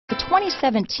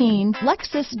2017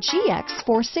 Lexus GX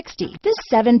 460. This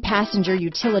 7-passenger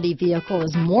utility vehicle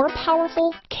is more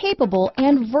powerful, capable,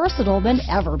 and versatile than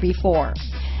ever before.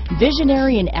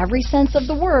 Visionary in every sense of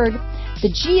the word,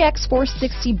 the GX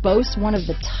 460 boasts one of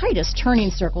the tightest turning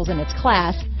circles in its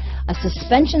class, a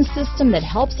suspension system that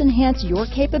helps enhance your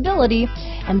capability,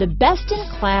 and the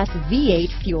best-in-class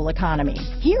V8 fuel economy.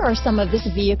 Here are some of this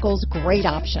vehicle's great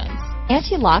options: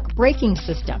 anti-lock braking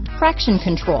system, traction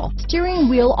control, steering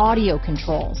wheel audio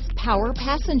controls, power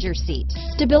passenger seat,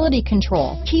 stability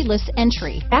control, keyless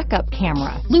entry, backup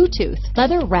camera, Bluetooth,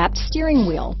 leather-wrapped steering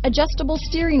wheel, adjustable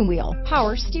steering wheel,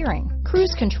 power steering,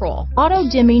 cruise control,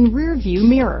 auto-dimming rear-view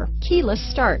mirror, keyless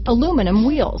start, aluminum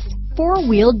wheels,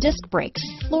 4-wheel disc brakes,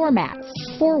 floor mats,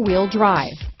 4-wheel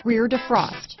drive, rear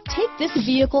defrost. Take this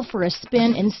vehicle for a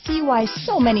spin and see why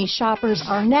so many shoppers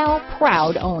are now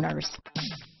proud owners.